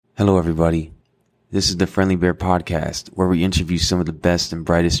Hello, everybody. This is the Friendly Bear Podcast, where we interview some of the best and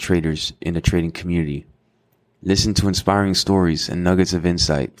brightest traders in the trading community. Listen to inspiring stories and nuggets of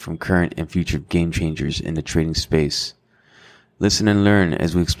insight from current and future game changers in the trading space. Listen and learn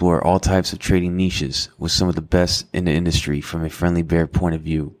as we explore all types of trading niches with some of the best in the industry from a Friendly Bear point of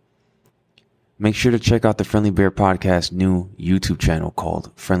view. Make sure to check out the Friendly Bear Podcast new YouTube channel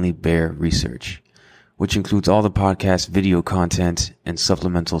called Friendly Bear Research, which includes all the podcast video content and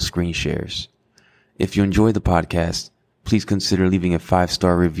supplemental screen shares. If you enjoy the podcast, please consider leaving a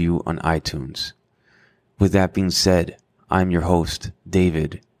 5-star review on iTunes. With that being said, I'm your host,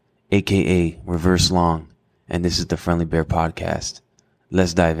 David, aka Reverse Long, and this is the Friendly Bear Podcast.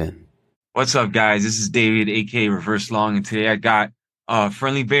 Let's dive in. What's up, guys? This is David, aka Reverse Long, and today I got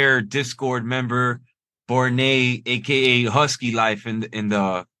Friendly Bear Discord member Bornay, aka Husky Life,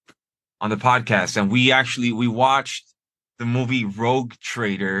 on the podcast, and we watched the movie Rogue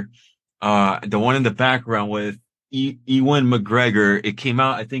Trader, the one in the background with Ewan McGregor. It came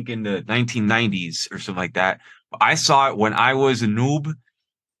out, I think, in the 1990s or something like that. I saw it when I was a noob,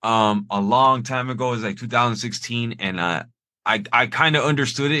 a long time ago. It was like 2016, and I kind of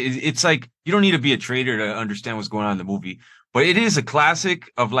understood it. It's like you don't need to be a trader to understand what's going on in the movie, but it is a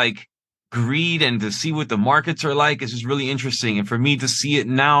classic of like greed and to see what the markets are like. It's just really interesting. And for me to see it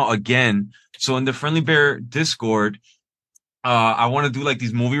now again. So in the Friendly Bear Discord, I want to do like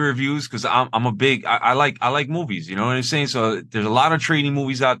these movie reviews because I'm a big, I like movies, you know what I'm saying? So there's a lot of trading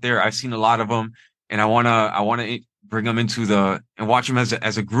movies out there. I've seen a lot of them, and I want to bring them and watch them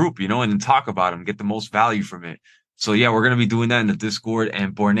as a group, you know, and then talk about them, get the most value from it. So yeah, we're going to be doing that in the Discord,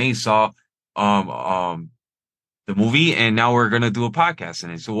 and Bornay saw, the movie, and now we're going to do a podcast in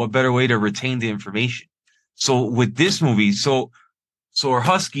it. So what better way to retain the information? So with this movie, so our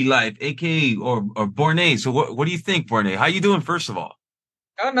Husky Life, aka or Bornay. So what do you think, Bornay? How you doing, first of all?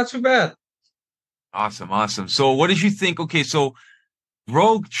 Oh, not too bad. Awesome. So what did you think? Okay, so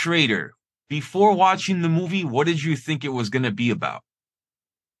Rogue Trader, before watching the movie, what did you think it was going to be about?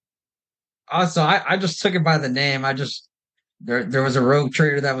 So I just took it by the name. There was a rogue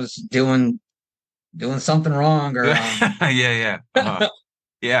trader that was doing something wrong, or yeah.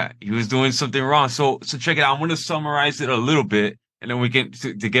 Yeah, he was doing something wrong. So check it out. I'm going to summarize it a little bit, and then we can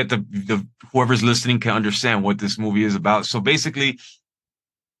to get the whoever's listening can understand what this movie is about. So basically,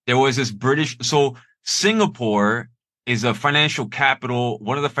 there was this so Singapore is a financial capital,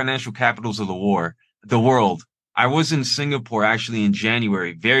 one of the financial capitals of the world. I was in Singapore actually in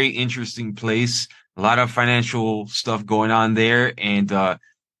January. Very interesting place. A lot of financial stuff going on there, and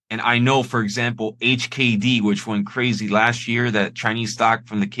I know, for example, HKD, which went crazy last year, that Chinese stock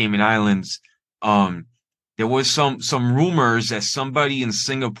from the Cayman Islands. There was some rumors that somebody in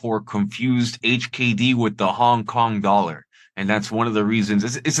Singapore confused HKD with the Hong Kong dollar, and that's one of the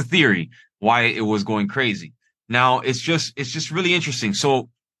reasons. It's a theory why it was going crazy. Now it's just really interesting. So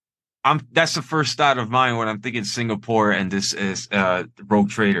that's the first thought of mine when I'm thinking Singapore, and this is Rogue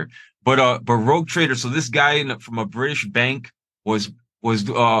Trader. But Rogue Trader. So this guy from a British bank was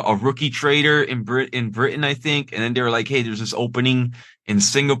a rookie trader in Britain, I think. And then they were like, hey, there's this opening in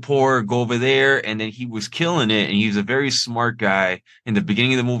Singapore, go over there. And then he was killing it. And he's a very smart guy. In the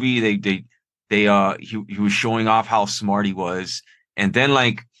beginning of the movie, he was showing off how smart he was. And then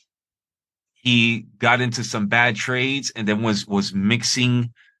like he got into some bad trades, and then was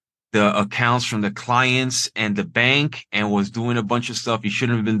mixing the accounts from the clients and the bank, and was doing a bunch of stuff he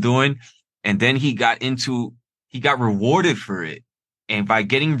shouldn't have been doing. And then he got rewarded for it. And by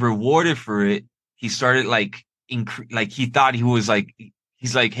getting rewarded for it, he started he thought he's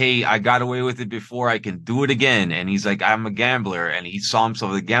like, hey, I got away with it before, I can do it again. And he's like, I'm a gambler. And he saw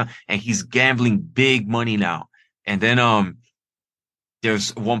himself as a gambler, and he's gambling big money now. And then,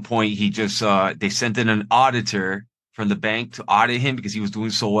 there's one point he just, they sent in an auditor from the bank to audit him because he was doing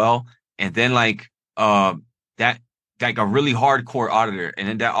so well. And then a really hardcore auditor. And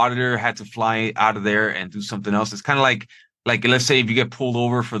then that auditor had to fly out of there and do something else. It's kind of like let's say if you get pulled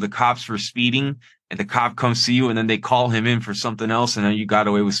over for the cops for speeding, and the cop comes to you, and then they call him in for something else, and then you got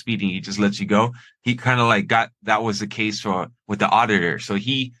away with speeding, he just lets you go. He kind of that was the case with the auditor. So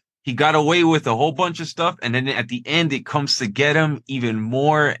he got away with a whole bunch of stuff, and then at the end it comes to get him even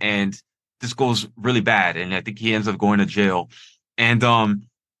more, and this goes really bad, and I think he ends up going to jail. And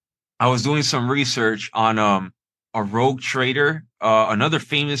I was doing some research on a rogue trader, another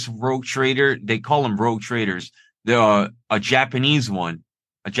famous rogue trader. They call them rogue traders. A Japanese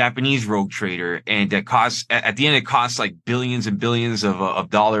rogue trader, and that costs at the end, it costs like billions and billions of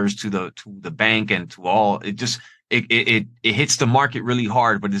dollars to the bank and to all. It hits the market really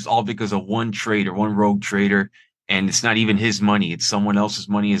hard, but it's all because of one rogue trader. and it's not even his money, it's someone else's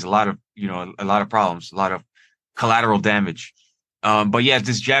money. Is a lot of, a lot of problems, a lot of collateral damage. But yeah,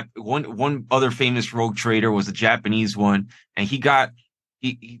 this one other famous rogue trader was a Japanese one, and he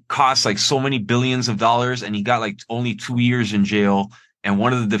cost like so many billions of dollars, and he got like only 2 years in jail. And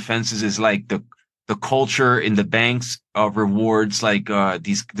one of the defenses is like the culture in the banks rewards like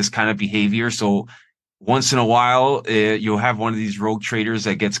this kind of behavior. So once in a while, you'll have one of these rogue traders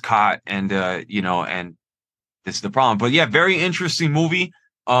that gets caught, and and this is the problem. But yeah, very interesting movie.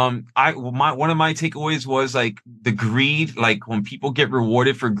 One of my takeaways was like the greed, like when people get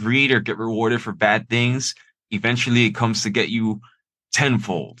rewarded for greed or get rewarded for bad things, eventually it comes to get you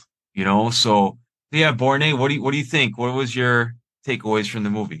tenfold, So yeah, Borne, what do you think? What was your takeaways from the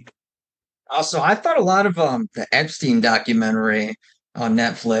movie? Also, I thought a lot of the Epstein documentary on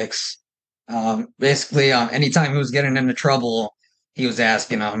Netflix. Basically, anytime he was getting into trouble, he was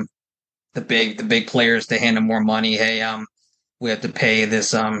asking the big players to hand him more money. Hey, we have to pay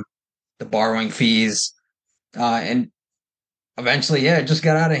this the borrowing fees, and eventually, yeah, it just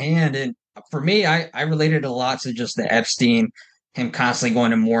got out of hand. And for me, I related a lot to just the Epstein, him constantly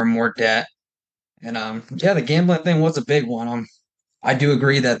going to more and more debt, and yeah, the gambling thing was a big one. I do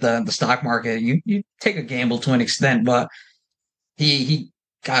agree that the stock market, you take a gamble to an extent, but he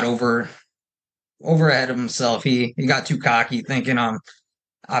got over ahead of himself. He got too cocky, thinking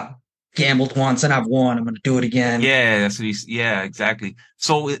I've gambled once and I've won. I'm going to do it again. Yeah, that's what he's. Yeah, exactly.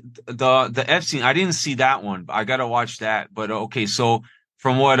 So the Epstein, I didn't see that one, but I gotta watch that. But okay, so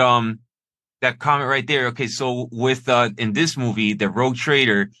from what that comment right there. Okay, so with in this movie, the rogue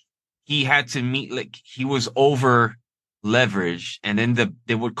trader, he had to meet, like he was over leveraged, and then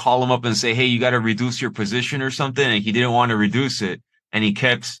they would call him up and say, "Hey, you got to reduce your position or something," and he didn't want to reduce it, and he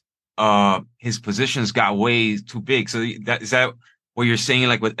kept his positions got way too big. So that is that what you're saying?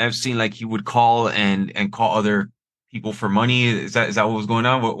 Like with Epstein, like he would call and call other people for money. Is that what was going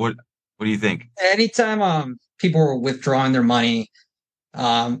on? What do you think? Anytime people were withdrawing their money,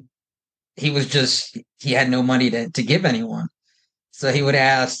 um he had no money to give anyone. So he would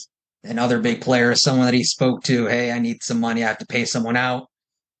ask another big player, someone that he spoke to, "Hey, I need some money. I have to pay someone out.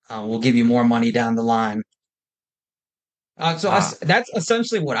 We'll give you more money down the line." Ah, That's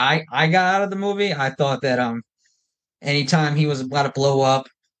essentially what I got out of the movie. I thought that anytime he was about to blow up,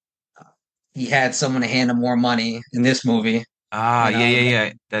 he had someone to hand him more money in this movie. And yeah, yeah,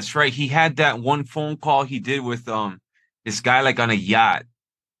 yeah. That's right. He had that one phone call he did with this guy like on a yacht,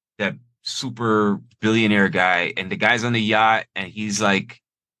 that super billionaire guy, and the guy's on the yacht, and he's like,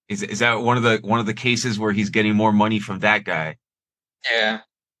 is that one of the cases where he's getting more money from that guy? yeah,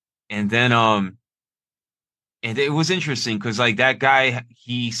 And then and it was interesting because like that guy,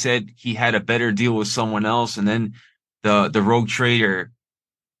 he said he had a better deal with someone else, and then the rogue trader,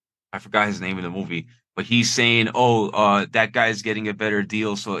 I forgot his name in the movie, but he's saying, oh, that guy's getting a better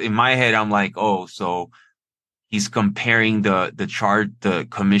deal. So in my head, I'm like, oh, so he's comparing the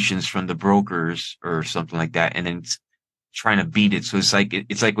commissions from the brokers or something like that, and then trying to beat it. So it's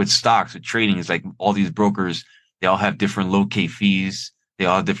like with stocks, with trading, it's like all these brokers, they all have different locate fees, they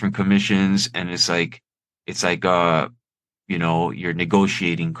all have different commissions, and it's like you're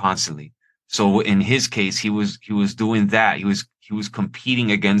negotiating constantly. So in his case, he was doing that. He was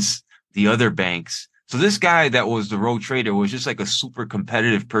competing against the other banks. So this guy that was the rogue trader was just like a super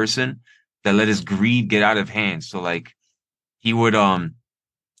competitive person that let his greed get out of hand. So like he would um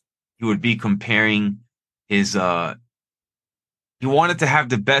he would be comparing his he wanted to have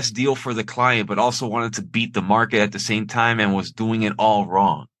the best deal for the client, but also wanted to beat the market at the same time and was doing it all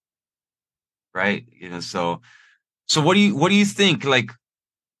wrong, right? So what do you think? Like,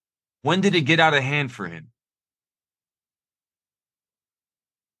 when did it get out of hand for him?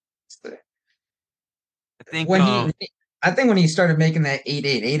 I think when he I think when he started making that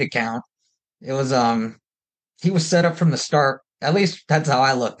 888 account, it was he was set up from the start. At least that's how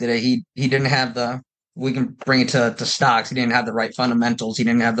I looked at it. He didn't have the we can bring it to stocks. He didn't have the right fundamentals. He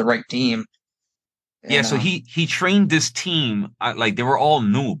didn't have the right team. Yeah, And so he trained this team, like they were all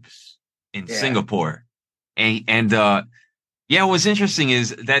noobs in yeah, Singapore. And yeah, what's interesting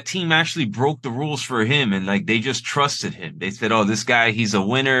is that team actually broke the rules for him, and like they just trusted him. They said, "Oh, this guy, he's a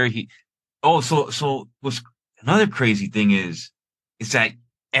winner." So what's another crazy thing is that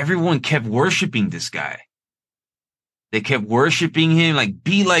everyone kept worshiping this guy. They kept worshiping him, like,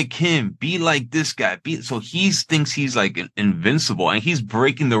 be like him, be like this guy. So he thinks he's like invincible, and he's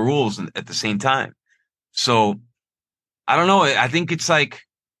breaking the rules at the same time. So I don't know. I think it's like,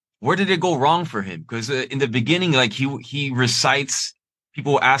 where did it go wrong for him? Because in the beginning, like he recites,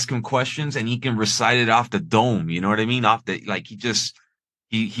 people ask him questions, and he can recite it off the dome. You know what I mean? Off the like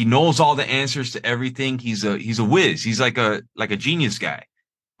He knows all the answers to everything. He's a whiz. He's like a genius guy.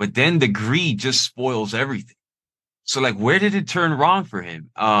 But then the greed just spoils everything. So like, where did it turn wrong for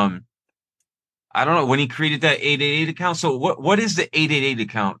him? I don't know when he created that 888 account. So what is the 888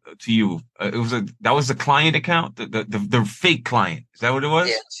 account to you? That was the client account, the fake client. Is that what it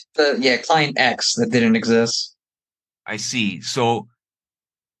Yeah, was? client X that didn't exist. I see. So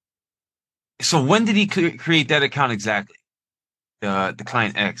when did he create that account exactly? The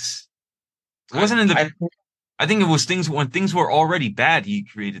client X. It I, wasn't in the. I I think it was things when things were already bad. He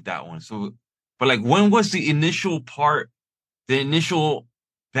created that one. So, but like, when was the initial part? The initial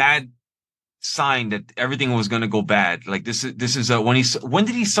bad sign that everything was going to go bad. Like this is when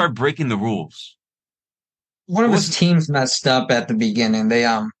did he start breaking the rules? One of What his was teams messed up at the beginning.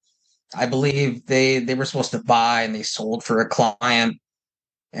 I believe they were supposed to buy and they sold for a client,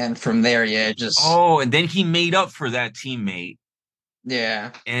 and from there, yeah, it just Oh, and then he made up for that teammate.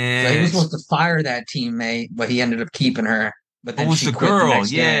 yeah. So he was And supposed to fire that teammate, but he ended up keeping her. But it then was she the quit the girl.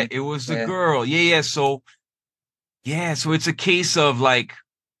 next Yeah, game. it was the Yeah. girl. Yeah. So yeah, so it's a case of like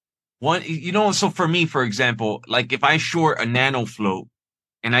one, so for me, for example, like if I short a nano float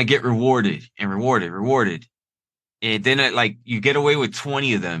and I get rewarded and rewarded, and then like you get away with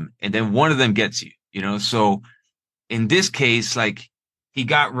 20 of them, and then one of them gets you. So in this case, like he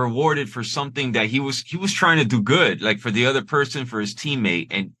got rewarded for something that he was trying to do good, like for the other person, for his teammate,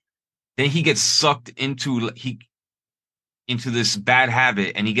 and then he gets sucked into this bad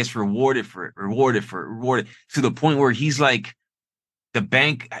habit, and he gets rewarded to the point where he's like the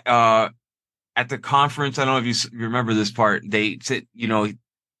bank at the conference. I don't know if you remember this part. They said,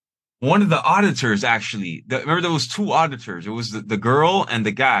 one of the auditors actually. Remember there was two auditors. It was the girl and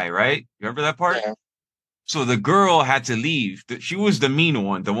the guy, right? You remember that part? Yeah. So the girl had to leave. She was the mean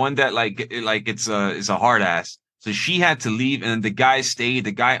one, the one that like it's a hard ass. So she had to leave, and the guy stayed.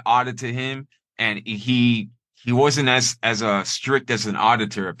 The guy audited him, and he wasn't as strict as an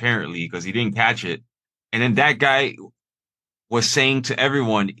auditor apparently because he didn't catch it. And then that guy was saying to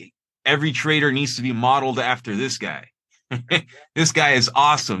everyone, every trader needs to be modeled after this guy. This guy is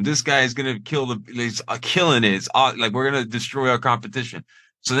awesome. This guy is gonna kill he's killing it. It's like we're gonna destroy our competition.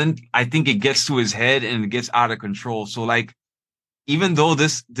 So then I think it gets to his head and it gets out of control. So like even though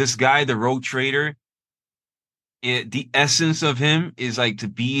this guy, the rogue trader, the essence of him is like to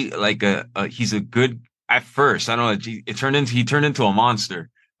be like he's a good at first. I don't know. He turned into a monster,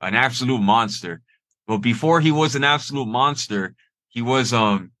 an absolute monster. But before he was an absolute monster, he was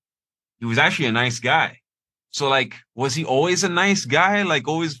he was actually a nice guy. So like, was he always a nice guy? Like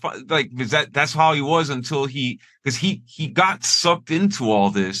always, like was that's how he was until because he got sucked into all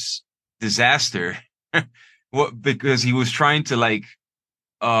this disaster. What because he was trying to like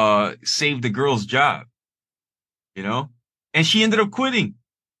save the girl's job, you know, and she ended up quitting.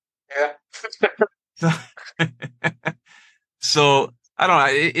 Yeah. So, so I don't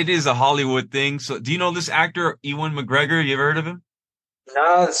know. It is a Hollywood thing. So do you know this actor Ewan McGregor? You ever heard of him?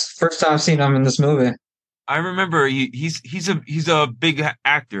 No, it's the first time I've seen him in this movie. I remember he's a big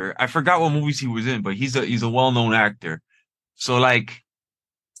actor. I forgot what movies he was in, but he's a well-known actor. So like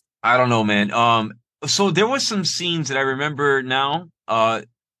I don't know, man. So there was some scenes that I remember now.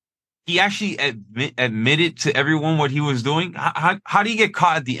 He actually admitted to everyone what he was doing. How do you get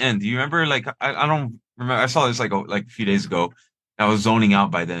caught at the end? Do you remember? Like I don't remember. I saw this like a few days ago. I was zoning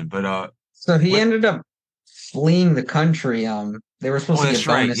out by then, but So he what? ended up fleeing the country. They were supposed Oh, to that's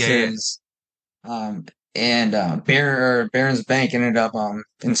get right. Yeah. bonuses. And Barron's Bank ended up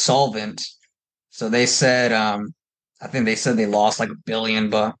insolvent. So they said I think they said they lost like 1 billion,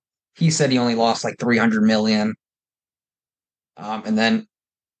 but he said he only lost like 300 million. And then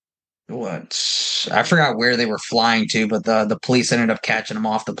what? I forgot where they were flying to, but the police ended up catching him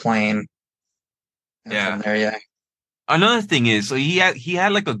off the plane. And from Yeah. there, yeah. Another thing is, so he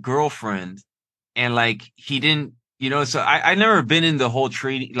had like a girlfriend, and like he didn't, so I never been in the whole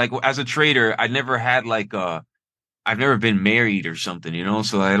trading, like as a trader, I never had like I've never been married or something,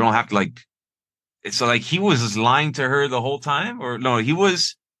 so I don't have to like, so like he was just lying to her the whole time, or no, he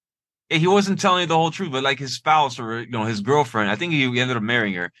wasn't telling her the whole truth, but like his spouse or his girlfriend, I think he ended up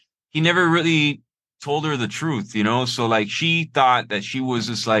marrying her. He never really told her the truth, so like she thought that she was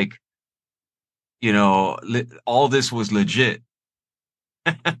just like, all this was legit.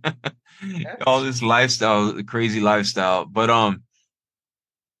 Yeah. All this lifestyle, crazy lifestyle. But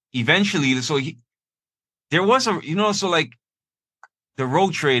eventually, so there was so like the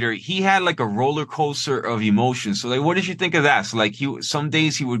rogue trader, he had like a roller coaster of emotions. So like, what did you think of that? So like some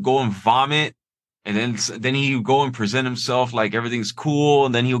days he would go and vomit, and then he would go and present himself like everything's cool,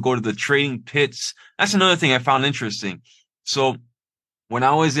 and then he'll go to the trading pits. That's another thing I found interesting. So when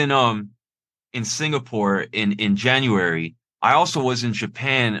I was in Singapore in January. I also was in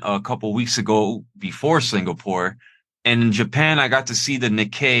Japan a couple weeks ago before Singapore, and in Japan I got to see the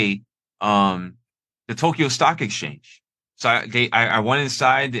Nikkei, um, the Tokyo Stock Exchange. So I went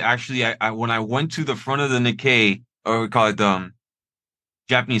inside. Actually, I when I went to the front of the Nikkei, or we call it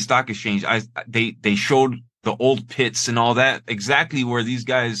Japanese Stock Exchange, they showed the old pits and all that, exactly where these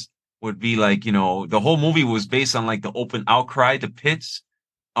guys would be like, the whole movie was based on like the open outcry, the pits.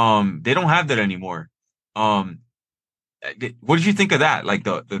 They don't have that anymore. Um, what did you think of that? Like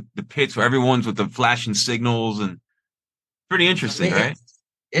the pits where everyone's with the flashing signals and pretty I interesting, mean, right?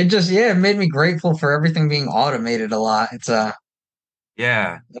 it just, yeah, it made me grateful for everything being automated a lot. It's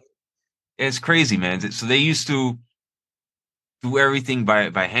Yeah, it's crazy, man. So they used to do everything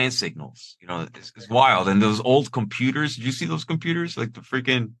by hand signals. It's wild. And those old computers, did you see those computers? Like the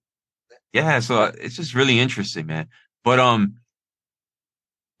freaking yeah. So it's just really interesting, man. But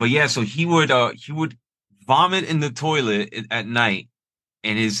but yeah. So he would vomit in the toilet at night,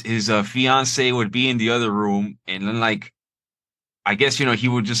 and his fiance would be in the other room, and then like I guess he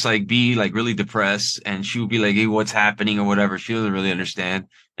would just like be like really depressed, and she would be like, "Hey, what's happening?" or whatever. She doesn't really understand,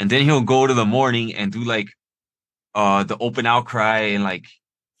 and then he'll go to the morning and do like the open outcry and like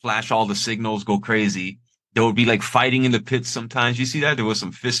flash all the signals, go crazy. There would be like fighting in the pits sometimes. You see that? There was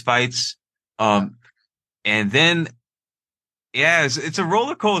some fist fights. Um, and then yeah, it's a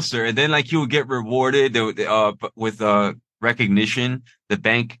roller coaster. And then like you would get rewarded with recognition.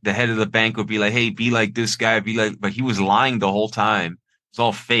 The head of the bank would be like, "Hey, be like this guy, be like," but he was lying the whole time. It's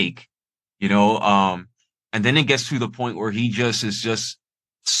all fake, you know. And then it gets to the point where he just is just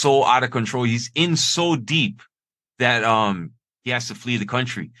so out of control. He's in so deep that he has to flee the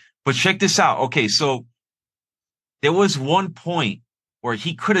country. But check this out. Okay, so there was one point where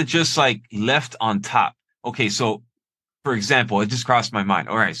he could have just like left on top. Okay, so for example, it just crossed my mind.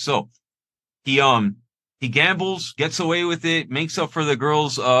 All right, so he he gambles, gets away with it, makes up for the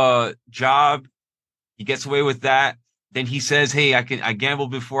girl's job. He gets away with that. Then he says, "Hey, I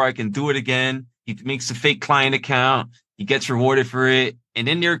gambled before, I can do it again." He makes a fake client account. He gets rewarded for it. And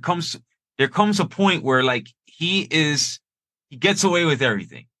then there comes a point where like he gets away with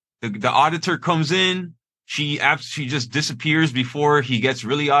everything. The auditor comes in, she just disappears before he gets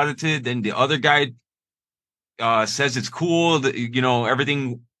really audited. Then the other guy says it's cool, that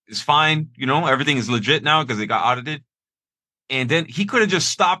everything is fine, everything is legit now because it got audited. And then he could have just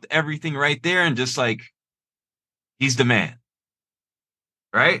stopped everything right there and just like he's the man,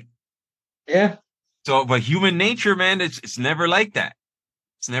 right? yeah. So, but human nature, man, it's never like that.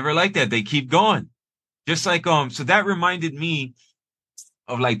 It's never like that. They keep going. Just like so that reminded me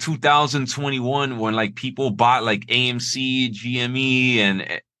of like 2021 when like people bought like AMC, GME,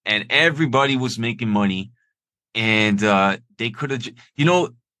 and everybody was making money, and they could have,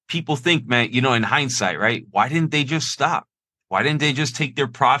 people think, man, in hindsight, right? Why didn't they just stop? Why didn't they just take their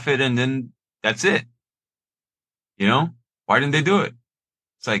profit and then that's it? You know, why didn't they do it?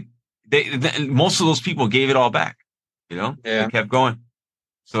 It's like most of those people gave it all back. They Yeah. kept going.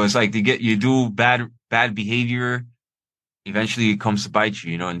 So it's like you do bad behavior, eventually it comes to bite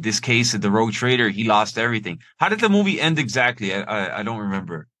you. In this case, the Rogue Trader, he lost everything. How did the movie end exactly? I don't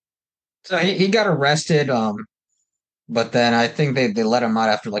remember. So he got arrested, but then I think they let him out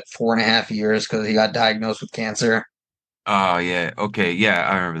after like 4.5 years because he got diagnosed with cancer. Oh yeah, okay, yeah,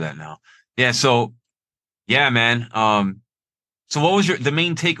 I remember that now. Yeah, so yeah, man. So what was the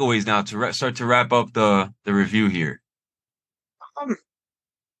main takeaways now to start to wrap up the review here? Um,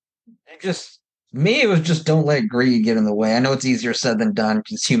 it just me, it was just don't let greed get in the way. I know it's easier said than done.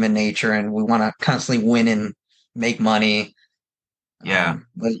 It's human nature, and we want to constantly win and make money. Yeah,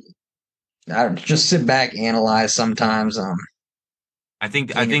 But I don't just sit back, analyze sometimes, I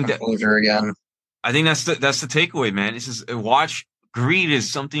think I gain your think that composure again. I think that's the takeaway, man. It's just watch greed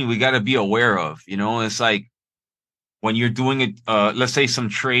is something we got to be aware of. It's like when you're doing it, let's say some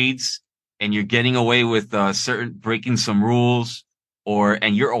trades and you're getting away with certain breaking some rules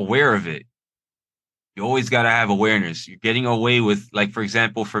and you're aware of it. You always got to have awareness. You're getting away with, like, for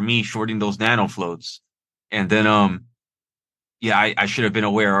example, for me, shorting those nano floats. And then, yeah, I should have been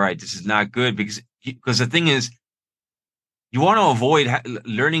aware. All right, this is not good because the thing is, you want to avoid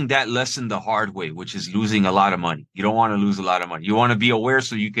learning that lesson the hard way, which is losing a lot of money. You don't want to lose a lot of money. You want to be aware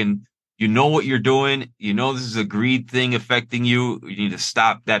so you know what you're doing. You know this is a greed thing affecting you. You need to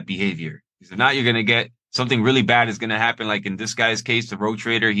stop that behavior. Because if not, you're going to get something really bad is going to happen. Like in this guy's case, the Rogue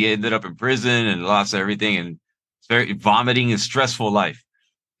Trader, he ended up in prison and lost everything and it's very vomiting his stressful life,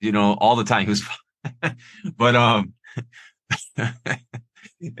 all the time. He was, but,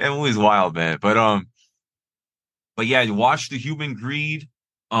 that movie's wild, man. But, But yeah, watch The Human Greed.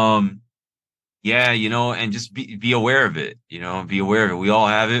 Um, yeah, and just be aware of it, be aware of it. We all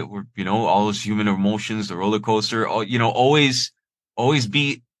have it. We're, all those human emotions, the roller coaster, always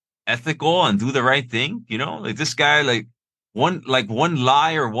be ethical and do the right thing, like this guy, like one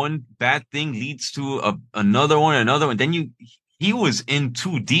lie or one bad thing leads to another one. Then he was in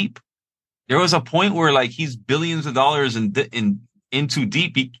too deep. There was a point where like he's billions of dollars in too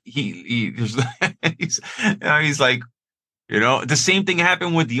deep. There's, he's like, the same thing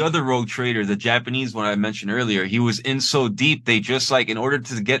happened with the other rogue trader, the Japanese one I mentioned earlier. He was in so deep, they just like, in order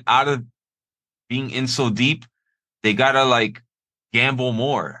to get out of being in so deep, they gotta like gamble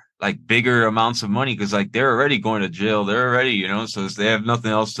more, like bigger amounts of money, because like they're already going to jail. They're already, so they have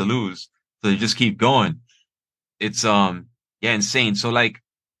nothing else to lose. So they just keep going. It's yeah, insane. So like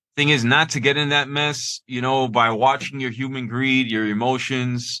thing is not to get in that mess, by watching your human greed, your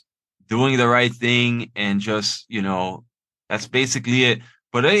emotions, doing the right thing, and just, that's basically it.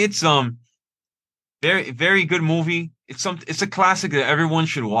 But it's very, very good movie. It's a classic that everyone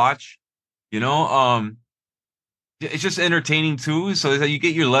should watch. You know, it's just entertaining too. So that you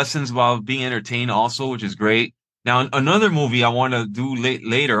get your lessons while being entertained also, which is great. Now another movie I want to do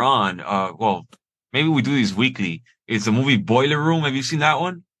later on. Well, maybe we do these weekly. It's the movie Boiler Room. Have you seen that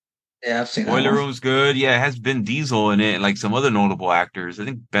one? Yeah, I've seen that Boiler one. Room's good. Yeah, it has Vin Diesel in it, and like some other notable actors. I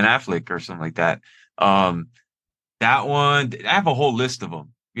think Ben Affleck or something like that. Um, that one, I have a whole list of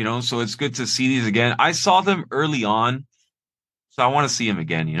them, so it's good to see these again. I saw them early on, so I want to see them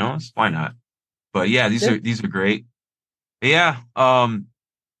again, why not? But yeah, these Yeah. are great. But yeah,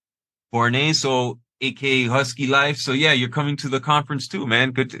 Bornay, so aka Husky Life. So yeah, you're coming to the conference too,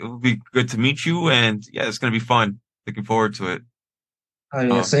 man. It'll be good to meet you, and yeah, it's gonna be fun. Looking forward to it. Oh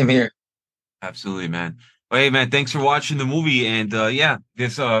yeah, Um, same here. Absolutely, man. Well, hey, man, thanks for watching the movie, and yeah,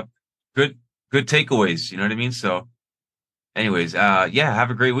 this good good takeaways. You know what I mean? So, anyways, yeah,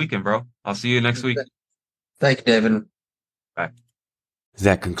 have a great weekend, bro. I'll see you next week. Thank you, David. Bye.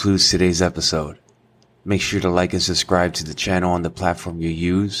 That concludes today's episode. Make sure to like and subscribe to the channel on the platform you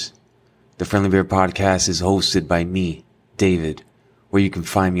use. The Friendly Bear Podcast is hosted by me, David, where you can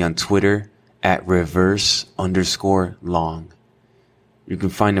find me on Twitter at @reverse_long. You can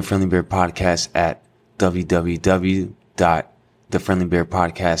find the Friendly Bear Podcast at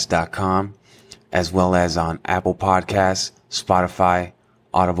www.thefriendlybearpodcast.com, as well as on Apple Podcasts, Spotify,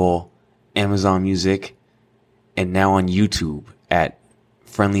 Audible, Amazon Music, and now on YouTube at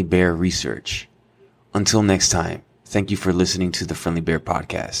Friendly Bear Research. Until next time, thank you for listening to the Friendly Bear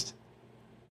Podcast.